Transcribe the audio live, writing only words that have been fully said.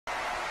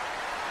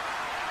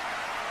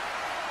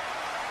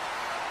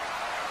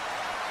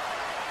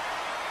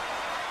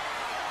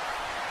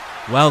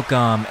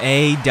Welcome,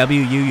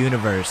 AWU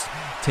Universe.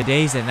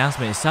 Today's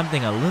announcement is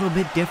something a little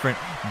bit different,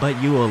 but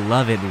you will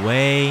love it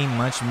way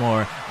much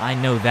more. I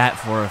know that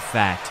for a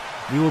fact.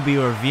 We will be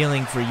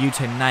revealing for you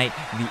tonight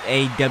the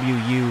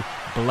AWU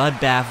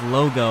Bloodbath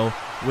logo,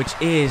 which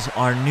is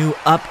our new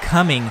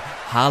upcoming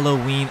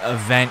Halloween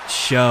event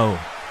show.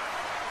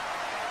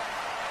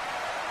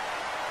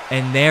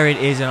 And there it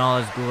is in all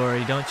its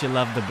glory. Don't you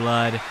love the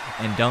blood,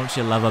 and don't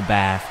you love a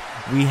bath?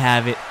 We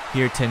have it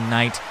here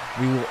tonight.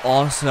 We will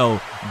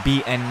also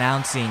be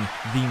announcing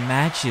the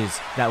matches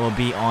that will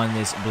be on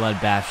this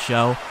Bloodbath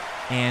show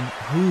and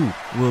who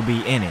will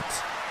be in it.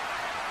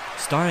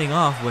 Starting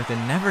off with a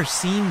never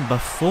seen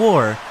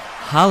before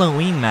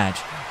Halloween match.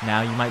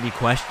 Now you might be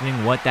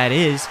questioning what that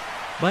is,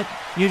 but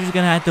you're just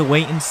gonna have to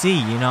wait and see.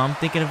 You know, I'm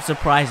thinking of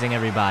surprising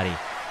everybody.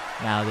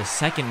 Now the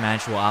second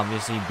match will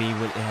obviously be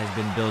what it has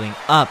been building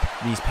up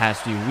these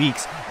past few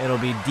weeks. It'll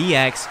be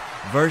DX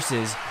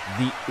versus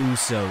the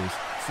USOs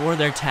for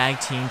their tag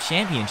team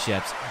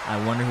championships.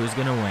 I wonder who's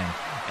gonna win.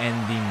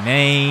 And the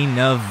main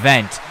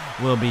event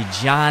will be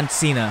John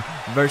Cena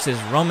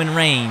versus Roman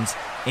Reigns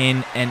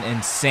in an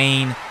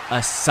insane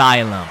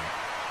asylum.